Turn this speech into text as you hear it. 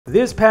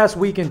This past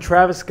weekend,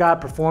 Travis Scott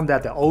performed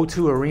at the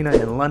O2 Arena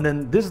in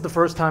London. This is the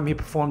first time he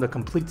performed a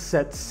complete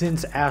set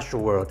since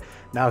Astroworld.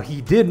 Now, he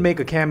did make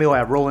a cameo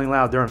at Rolling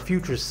Loud during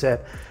Future's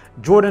set.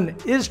 Jordan,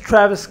 is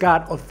Travis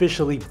Scott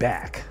officially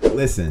back?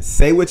 Listen,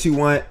 say what you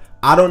want.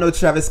 I don't know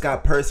Travis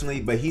Scott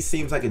personally, but he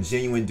seems like a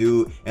genuine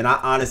dude, and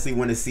I honestly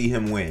want to see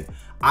him win.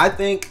 I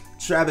think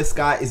Travis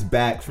Scott is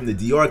back, from the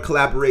Dior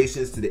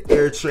collaborations to the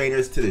Air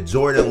Trainers to the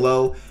Jordan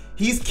Low.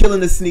 He's killing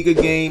the sneaker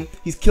game.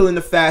 He's killing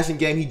the fashion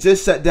game. He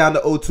just shut down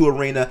the O2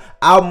 Arena.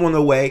 Album on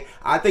the way.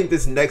 I think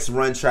this next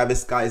run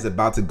Travis Scott is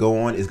about to go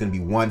on is going to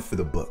be one for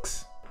the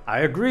books. I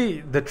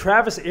agree. The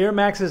Travis Air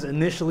Maxes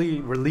initially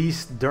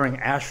released during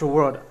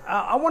Astroworld.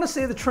 I want to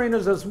say the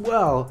trainers as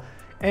well.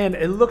 And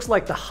it looks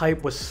like the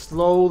hype was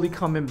slowly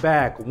coming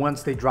back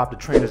once they dropped the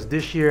trainers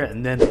this year,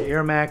 and then the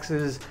Air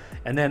Maxes,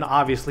 and then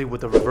obviously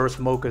with the reverse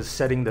mochas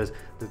setting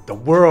the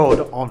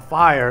world on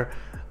fire.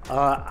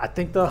 I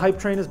think the hype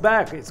train is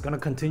back. It's going to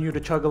continue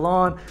to chug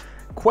along.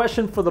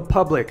 Question for the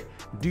public.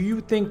 Do you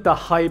think the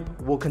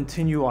hype will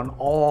continue on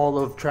all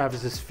of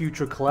Travis's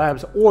future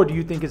collabs, or do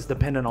you think it's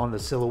dependent on the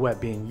silhouette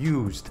being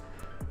used?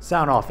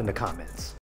 Sound off in the comments.